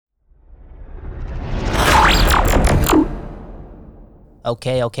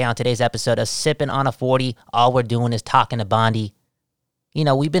Okay, on today's episode of Sipping on a 40, all we're doing is talking to Bondy. You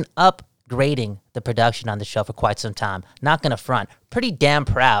know, we've been upgrading the production on the show for quite some time. Not gonna front. Pretty damn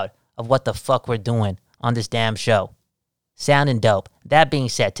proud of what the fuck we're doing on this damn show. Sounding dope. That being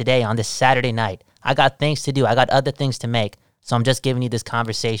said, today on this Saturday night, I got things to do. I got other things to make. So I'm just giving you this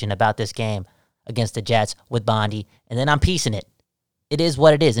conversation about this game against the Jets with Bondy, and then I'm piecing it. It is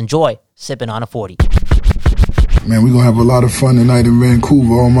what it is. Enjoy Sipping on a 40. Man, we're going to have a lot of fun tonight in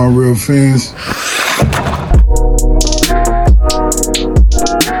Vancouver, all my real fans.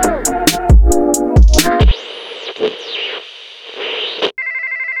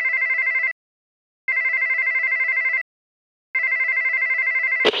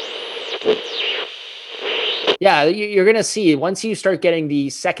 Yeah, you're going to see once you start getting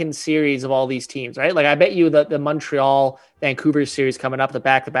the second series of all these teams, right? Like I bet you the Montreal Vancouver series coming up, the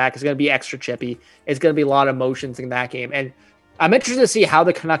back-to-back is going to be extra chippy. It's going to be a lot of emotions in that game. And I'm interested to see how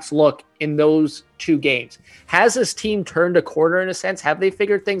the Canucks look in those two games. Has this team turned a corner in a sense? Have they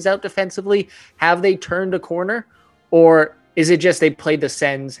figured things out defensively? Have they turned a corner? Or is it just they played the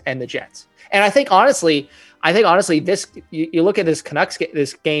Sens and the Jets? And I think honestly, this you look at this Canucks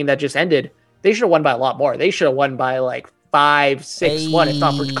this game that just ended, they should have won by a lot more. They should have won by like 5-6-1, if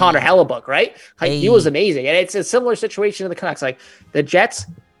not for Connor Hellebuck, right? Like, he was amazing. And it's a similar situation to the Canucks. Like the Jets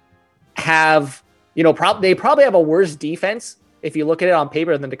have, they probably have a worse defense if you look at it on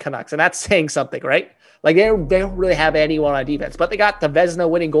paper than the Canucks. And that's saying something, right? Like they don't really have anyone on defense, but they got the Vezina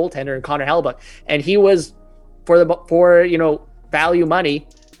winning goaltender in Connor Hellebuck. And he was for value money,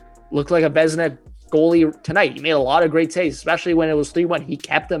 looked like a Vezina goalie tonight. He made a lot of great saves, especially when it was 3-1. He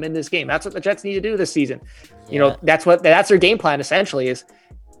kept them in this game. That's what the Jets need to do this season. Yeah. That's their game plan essentially, is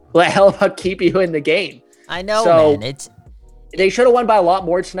let Hellebuck keep you in the game. I know, so, man. They should have won by a lot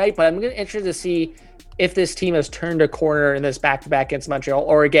more tonight, but I'm interested to see if this team has turned a corner in this back-to-back against Montreal,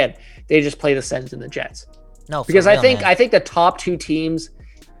 or again, they just play the Sens and the Jets. No, because real, I think the top two teams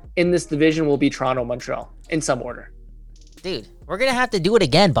in this division will be Toronto, Montreal in some order. Dude, we're going to have to do it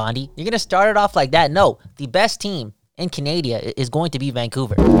again, Bondy. You're going to start it off like that. No, the best team in Canada is going to be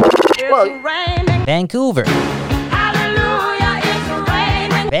Vancouver. Vancouver. Hallelujah, it's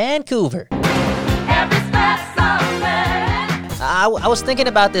raining. Vancouver. Every step's a man. I was thinking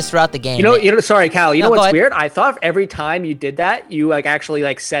about this throughout the game. Sorry, Cal. You know go what's ahead. weird? I thought every time you did that, you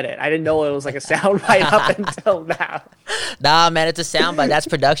actually said it. I didn't know it was a sound bite up until now. Nah, man, it's a sound bite. That's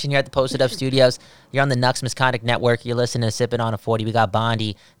production here at the Posted Up Studios. You're on the Nux Misconduct Network. You're listening to Sipping on a 40. We got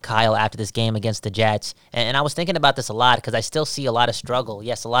Bondy, Kyle after this game against the Jets. And I was thinking about this a lot because I still see a lot of struggle.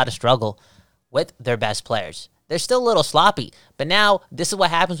 Yes, a lot of struggle with their best players. They're still a little sloppy. But now, this is what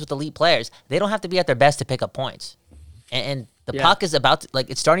happens with elite players. They don't have to be at their best to pick up points. And the puck is about to,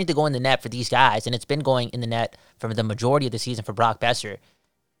 it's starting to go in the net for these guys, and it's been going in the net for the majority of the season for Brock Besser.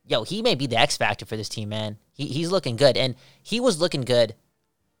 Yo, he may be the X factor for this team, man. He's looking good, and he was looking good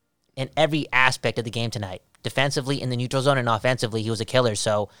in every aspect of the game tonight. Defensively, in the neutral zone, and offensively, he was a killer.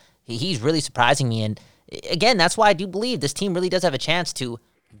 So he's really surprising me, and again, that's why I do believe this team really does have a chance to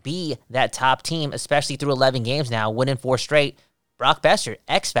be that top team, especially through 11 games now, winning 4 straight. Brock Besser,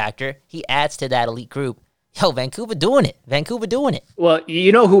 X factor, he adds to that elite group. Yo, Vancouver doing it. Well,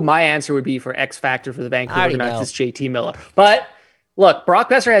 you know who my answer would be for X factor for the Vancouver Canucks is JT Miller. But look, Brock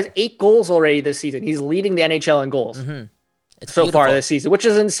Besser has 8 goals already this season. He's leading the NHL in goals so far this season, which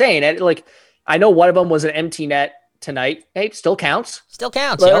is insane. And I know one of them was an empty net tonight. Hey, still counts. Yo.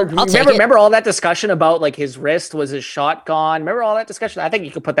 I'll take it. Remember all that discussion about his wrist, was his shot gone? Remember all that discussion? I think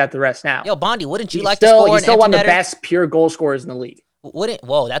you could put that to rest now. Yo, Bondy, wouldn't you like to score? He's still one of the best pure goal scorers in the league.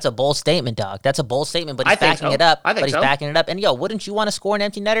 Whoa, that's a bold statement, dog. That's a bold statement, but he's backing it up. He's backing it up. And yo, wouldn't you want to score an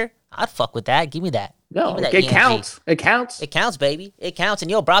empty netter? I'd fuck with that. Give me that. No, me that it counts. It counts. It counts, baby. It counts. And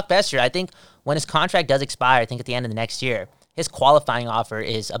yo, Brock Besser, I think when his contract does expire, I think at the end of the next year, his qualifying offer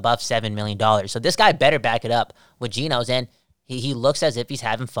is above $7 million. So this guy better back it up with Geno's, and he looks as if he's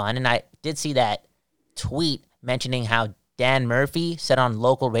having fun. And I did see that tweet mentioning how Dan Murphy said on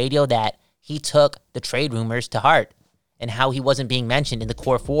local radio that he took the trade rumors to heart and how he wasn't being mentioned in the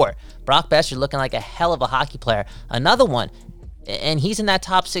core 4. Brock Besser looking like a hell of a hockey player. Another one, and he's in that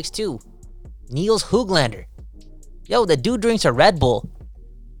top 6 too, Niels Höglander. Yo, the dude drinks a Red Bull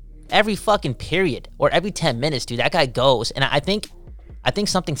every fucking period, or every 10 minutes, dude. That guy goes. And I think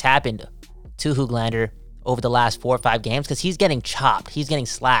something's happened to Höglander over the last 4 or 5 games, because he's getting chopped. He's getting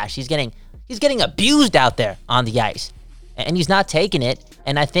slashed. He's getting abused out there on the ice. And he's not taking it.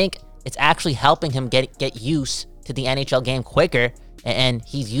 And I think it's actually helping him get used to the NHL game quicker, and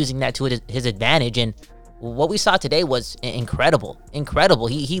he's using that to his advantage. And what we saw today was incredible.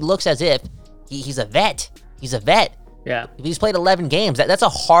 He looks as if he's a vet. Yeah. He's played 11 games. That's a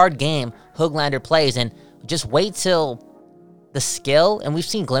hard game Höglander plays, and just wait till the skill, and we've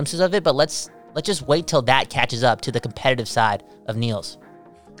seen glimpses of it, but let's just wait till that catches up to the competitive side of Niels.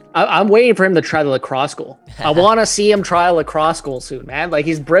 I'm waiting for him to try the lacrosse goal. I want to see him try a lacrosse goal soon, man. Like,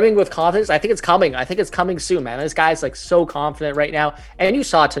 he's brimming with confidence. I think it's coming. I think it's coming soon, man. This guy's like so confident right now. And you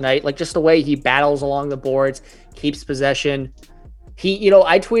saw tonight, like just the way he battles along the boards, keeps possession. He,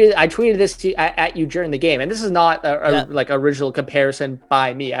 I tweeted this at you during the game, and this is not like original comparison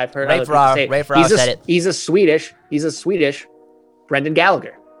by me. I've heard other people say Ray said it. He's a Swedish Brendan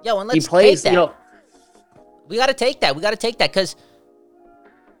Gallagher. Yo, and let's he plays, take that. We got to take that. We got to take that because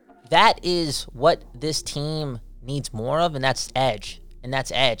that is what this team needs more of, and that's edge. And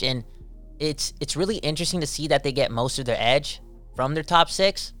it's really interesting to see that they get most of their edge from their top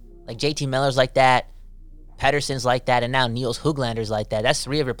six. Like JT Miller's like that, Pettersson's like that, and now Niels Höglander's like that. That's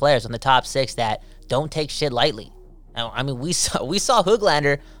three of your players on the top six that don't take shit lightly. Now, I mean, we saw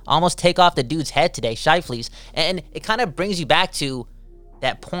Höglander almost take off the dude's head today, Scheifele's, and it kind of brings you back to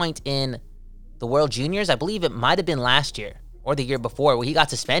that point in the World Juniors. I believe it might have been last year or the year before where he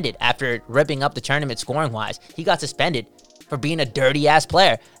got suspended after ripping up the tournament scoring-wise. He got suspended for being a dirty-ass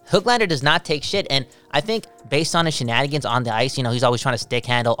player. Höglander does not take shit, and I think based on his shenanigans on the ice, he's always trying to stick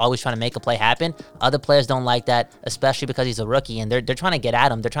handle, always trying to make a play happen. Other players don't like that, especially because he's a rookie, and they're trying to get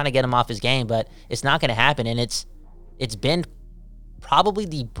at him. They're trying to get him off his game, but it's not going to happen, and it's been probably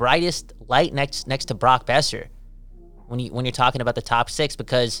the brightest light next to Brock Besser when you're talking about the top six,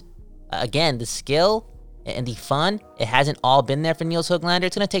 because again, the skill and the fun, it hasn't all been there for Niels Höglander.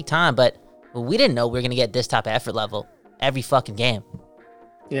 It's going to take time, but we didn't know we were going to get this type of effort level every fucking game.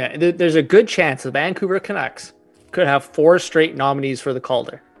 Yeah, there's a good chance the Vancouver Canucks could have 4 straight nominees for the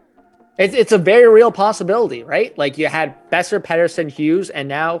Calder. It's a very real possibility, right? Like, you had Besser, Pettersson, Hughes, and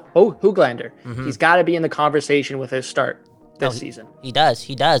now Höglander. Mm-hmm. He's got to be in the conversation with his start this season. He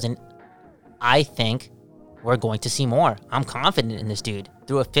does, and I think we're going to see more. I'm confident in this dude.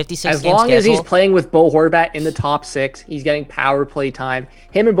 Through a 56-game schedule. As long as he's playing with Bo Horvat in the top 6, he's getting power play time.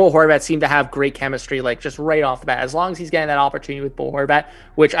 Him and Bo Horvat seem to have great chemistry, like just right off the bat. As long as he's getting that opportunity with Bo Horvat,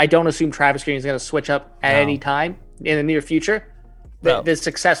 which I don't assume Travis Green is going to switch up at any time in the near future, the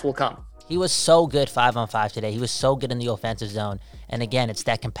success will come. He was so good 5-on-5 today. He was so good in the offensive zone. And again, it's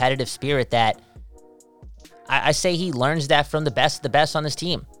that competitive spirit that I say he learns that from the best on this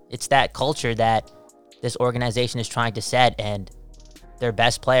team. It's that culture that this organization is trying to set, and their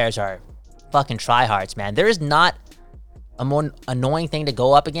best players are fucking tryhards, man. There is not a more annoying thing to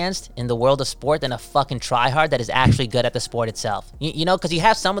go up against in the world of sport than a fucking tryhard that is actually good at the sport itself. Because you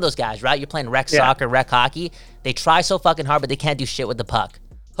have some of those guys, right? You're playing rec soccer, rec hockey. They try so fucking hard, but they can't do shit with the puck.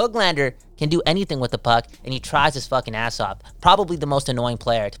 Höglander can do anything with the puck, and he tries his fucking ass off. Probably the most annoying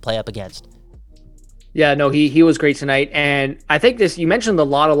player to play up against. Yeah, no, he was great tonight. And I think you mentioned the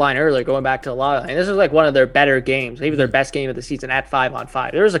Lotto line earlier, going back to the Lotto line. This was like one of their better games, maybe their best game of the season at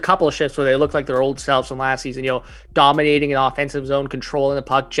 5-on-5. There was a couple of shifts where they looked like their old selves from last season, dominating an offensive zone, controlling the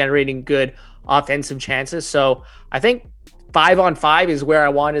puck, generating good offensive chances. So I think 5-on-5 is where I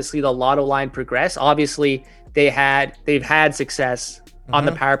want to see the Lotto line progress. Obviously, they've had success on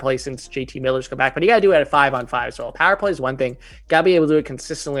the power play since JT Miller's come back, but you got to do it at 5-on-5. So a power play is one thing. Got to be able to do it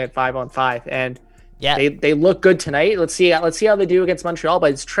consistently at 5-on-5. And yeah, they look good tonight. Let's see how they do against Montreal,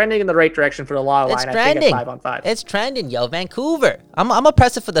 but it's trending in the right direction for the Lotto line. I think at 5-on-5. It's trending, yo. Vancouver. I'm gonna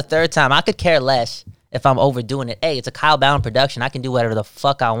press it for the third time. I could care less if I'm overdoing it. Hey, it's a Kyle Ballin production. I can do whatever the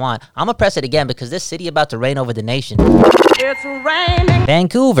fuck I want. I'm gonna press it again because this city about to reign over the nation. It's raining.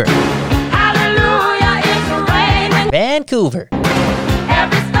 Vancouver. Hallelujah, it's raining. Vancouver.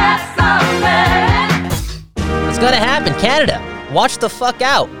 Every step somewhere. It's gonna happen, Canada. Watch the fuck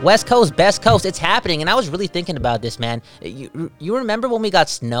out. West Coast, best coast. It's happening. And I was really thinking about this, man. You remember when we got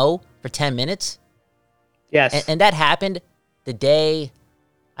snow for 10 minutes? Yes. And that happened the day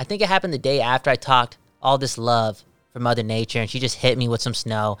after I talked all this love for Mother Nature, and she just hit me with some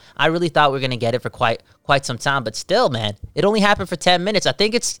snow. I really thought we were going to get it for quite some time, but still, man, it only happened for 10 minutes. I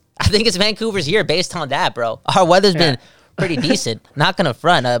think it's Vancouver's year based on that, bro. Our weather's been pretty decent. Not going to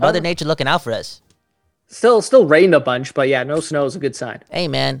front. Mother Nature looking out for us. Still rained a bunch, but yeah, no snow is a good sign. Hey,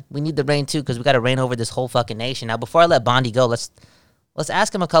 man, we need the rain too because we got to rain over this whole fucking nation. Now, before I let Bondy go, let's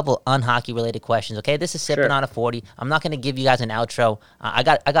ask him a couple unhockey related questions. Okay, this is Sipping on a 40. I'm not going to give you guys an outro. I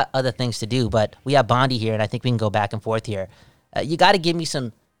got other things to do, but we have Bondy here, and I think we can go back and forth here. You got to give me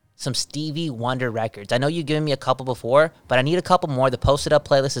some Stevie Wonder records. I know you've given me a couple before, but I need a couple more. The Posted Up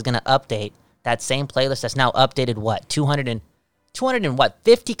playlist is going to update that same playlist that's now updated. What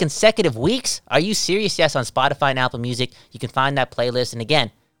 250 consecutive weeks? Are you serious? Yes, on Spotify and Apple Music, you can find that playlist. And again,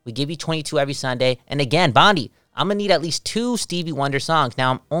 we give you 22 every Sunday. And again, Bondy, I'm going to need at least 2 Stevie Wonder songs.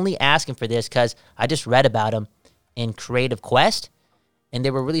 Now, I'm only asking for this because I just read about him in Creative Quest, and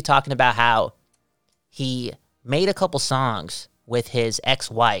they were really talking about how he made a couple songs with his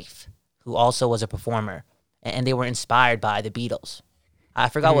ex-wife, who also was a performer, and they were inspired by the Beatles. I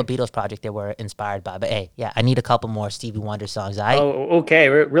forgot what Beatles project they were inspired by, but hey, yeah, I need a couple more Stevie Wonder songs. Okay,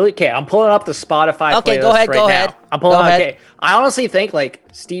 really? Okay, I'm pulling up the Spotify Okay, playlist go ahead, right go now. ahead. I'm pulling Go up, ahead. okay. I honestly think, like,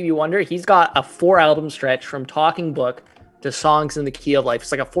 Stevie Wonder, he's got a 4-album stretch from Talking Book to Songs in the Key of Life.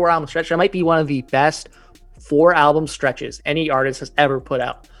 It's like a 4-album stretch. It might be one of the best 4-album stretches any artist has ever put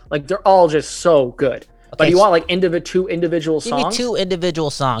out. Like, they're all just so good. But you want like 2 individual Give songs? me 2 individual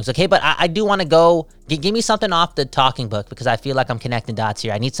songs, okay? But I do want to go. Give me something off the Talking Book because I feel like I'm connecting dots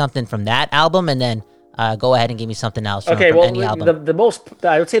here. I need something from that album, and then go ahead and give me something else from, Okay, from well, any album. the most,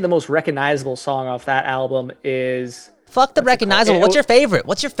 I would say the most recognizable song off that album is. Fuck the recognizable. What's your favorite?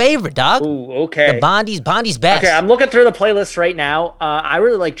 What's your favorite, dog? Ooh, okay. The Bondi's best. Okay, I'm looking through the playlist right now. I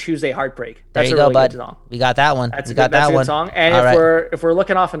really like Tuesday Heartbreak. There That's you a go, really bud. good song. We got that one. That's We a got good, that's that a one. good song. And All right. if we're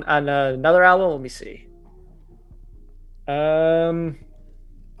looking off on another album, let me see. Let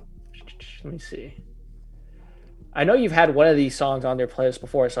me see. I know you've had one of these songs on their playlist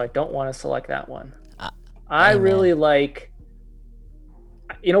before, so I don't want to select that one. I really like.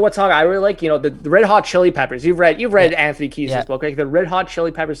 You know what song I really like? You know, the Red Hot Chili Peppers. You've read Anthony Kiedis' book, right? The Red Hot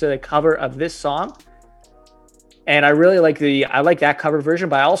Chili Peppers did a cover of this song, and I really like that cover version.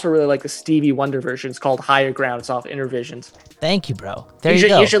 But I also really like the Stevie Wonder version. It's called Higher Ground. It's off Intervisions. Thank you, bro. There you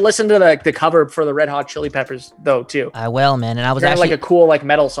go. You should listen to the cover for the Red Hot Chili Peppers though too. I will, man. And I was Kind of actually like a cool like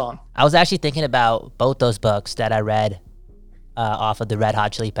metal song. I was actually thinking about both those books that I read off of the Red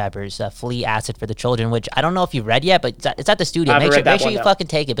Hot Chili Peppers, Flea, Acid for the Children, which I don't know if you've read yet, but it's at the studio. I haven't read that Make sure one, you though. fucking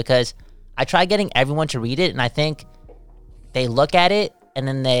take it because I try getting everyone to read it, and I think they look at it and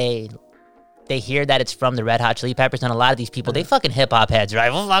then they hear that it's from the Red Hot Chili Peppers, and a lot of these people, they fucking hip hop heads,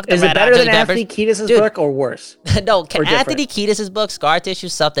 right? Well, fuck the Is it Red Hot better Chili than Anthony Peppers. Kiedis' Dude. book or worse? No, different? Anthony Kiedis' book, Scar Tissue,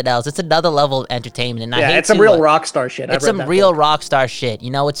 is something else. It's another level of entertainment, and I Yeah, hate it's some to, real rock star shit. I've It's read some that real book. rock star shit.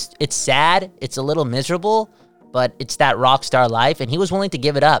 You know, it's sad. It's a little miserable, but it's that rock star life, and he was willing to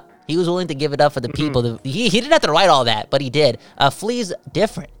give it up. He was willing to give it up for the people. He didn't have to write all that, but he did. Flea's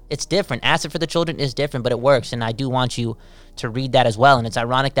different. It's different. Acid for the Children is different, but it works, and I do want you to read that as well. And it's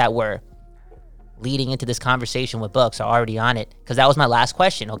ironic that we're leading into this conversation with books are already on it, because that was my last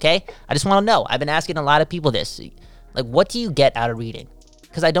question, okay? I just want to know. I've been asking a lot of people this. Like, what do you get out of reading?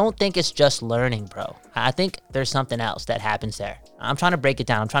 Because I don't think it's just learning, bro. I think there's something else that happens there. I'm trying to break it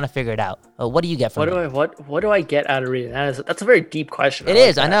down. I'm trying to figure it out. What do you get from it? What do I get out of reading? That's a very deep question. It like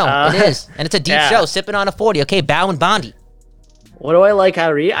is. I that. know. It is. And it's a deep yeah. show. Sipping on a 40. Okay, Bow and Bondi. What do I like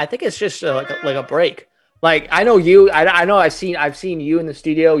out of reading? I think it's just like a break. Like I know you. I know I've seen you in the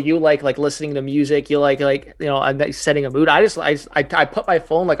studio. You like listening to music. You like you know, I'm setting a mood. I put my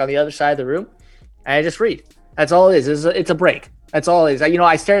phone like on the other side of the room, and I just read. That's all it is. It's a break. That's all it is. You know,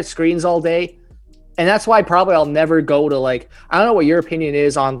 I stare at screens all day, and that's why probably I'll never go to I don't know what your opinion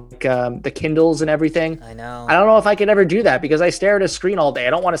is on the Kindles and everything. I know. I don't know if I could ever do that because I stare at a screen all day.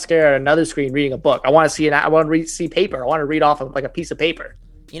 I don't want to stare at another screen reading a book. I want to see paper. I want to read off of like a piece of paper.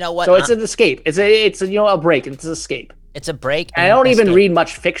 You know what? So it's an escape. It's a you know, a break. It's an escape. It's a break. And I don't even escape. read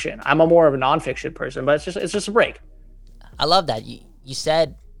much fiction. I'm a more of a nonfiction person, but it's just a break. I love that. You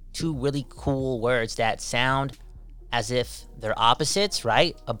said 2 really cool words that sound as if they're opposites,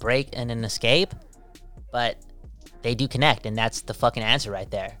 right? A break and an escape, but they do connect, and that's the fucking answer right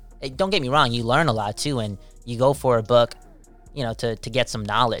there. Hey, don't get me wrong, you learn a lot too, and you go for a book, you know, to get some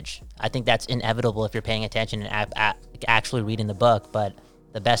knowledge. I think that's inevitable if you're paying attention and actually reading the book, but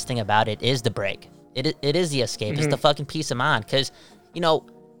the best thing about it is the break. It is the escape. It's the fucking peace of mind, because, you know,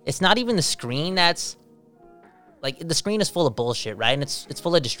 it's not even the screen that's, like, the screen is full of bullshit, right? And it's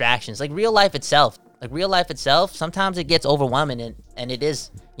full of distractions. Like real life itself, sometimes it gets overwhelming, and it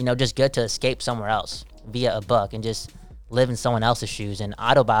is, you know, just good to escape somewhere else via a book and just live in someone else's shoes. And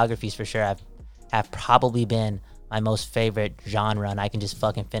autobiographies for sure have probably been my most favorite genre, and I can just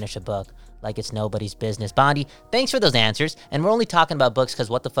fucking finish a book like it's nobody's business. Bondi, thanks for those answers. And we're only talking about books because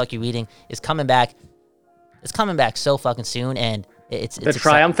What the Fuck You Reading is coming back. It's coming back so fucking soon, and it's The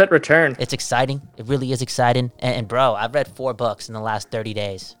triumphant return. It's exciting. It really is exciting. And bro, I've read 4 books in the last 30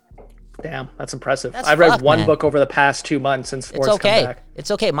 days. Damn, that's impressive. That's I've read fucked, one man. book over the past 2 months since It's sports come okay. back. It's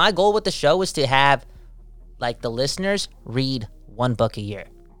okay. My goal with the show is to have, like, the listeners read 1 book a year.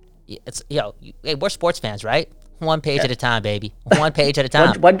 It's, hey, we're sports fans, right? 1 page at a time, baby. 1 page at a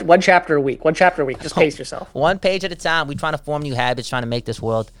time. One chapter a week. 1 chapter a week. Just pace yourself. 1 page at a time. We're trying to form new habits, trying to make this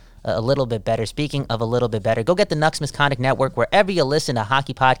world a little bit better. Speaking of a little bit better, go get the Nux Misconduct Network wherever you listen to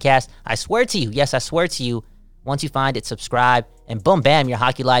hockey podcasts. I swear to you, yes, I swear to you, Once you find it, subscribe, and boom, bam, your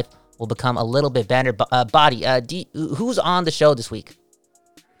hockey life will become a little bit better. Body, who's on the show this week?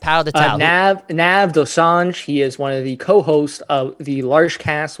 Power the Towel. Nav Dosanjh. He is one of the co-hosts of the Large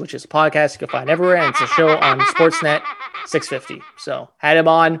Cast, which is a podcast you can find everywhere, and it's a show on Sportsnet 650. So had him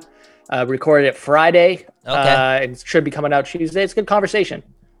on, recorded it Friday, and it should be coming out Tuesday. It's a good conversation.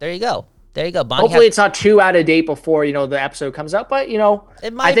 There you go. Bonnie Hopefully it's not too out of date before, the episode comes out, but,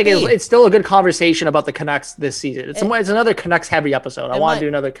 It might I think be. it's still a good conversation about the Canucks this season. It's another Canucks heavy episode. I want to do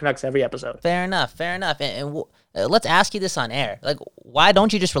another Canucks heavy episode. Fair enough. And let's ask you this on air. Like, why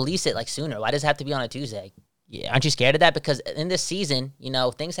don't you just release it sooner? Why does it have to be on a Tuesday? Yeah, aren't you scared of that? Because in this season,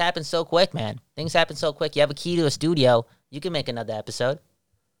 things happen so quick, man. Things happen so quick. You have a key to a studio. You can make another episode.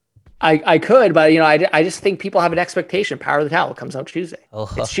 I could, but I just think people have an expectation. Power of the Towel comes out Tuesday. Oh.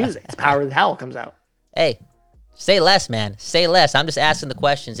 It's Tuesday. It's Power of the Towel comes out. Hey, say less, man. Say less. I'm just asking the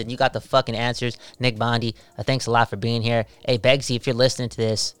questions, and you got the fucking answers. Nick Bondi, thanks a lot for being here. Hey, Begsy, if you're listening to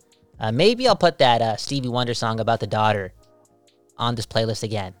this, maybe I'll put that Stevie Wonder song about the daughter on this playlist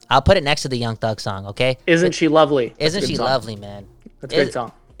again. I'll put it next to the Young Thug song, okay? Isn't she lovely? Isn't she lovely, man? That's a great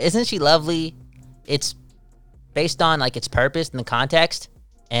song. Isn't she lovely? It's based on its purpose and the context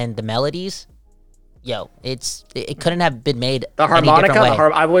and the melodies. Yo, it couldn't have been made The any harmonica, different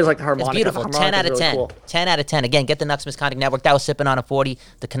way. I've always liked the harmonica. It's beautiful. The 10 out of harmonica's 10. really cool. 10 out of 10. Again, get the Nucks Misconduct Network. That was sipping on a 40.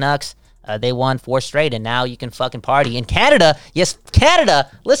 The Canucks, they won 4 straight, and now you can fucking party. In Canada, yes,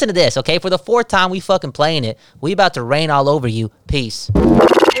 Canada, listen to this, okay? For the 4th time we fucking playing it, we about to rain all over you. Peace.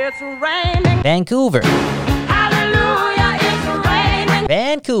 It's raining. Vancouver. Hallelujah, it's raining.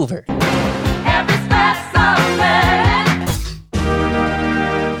 Vancouver. Every step somewhere.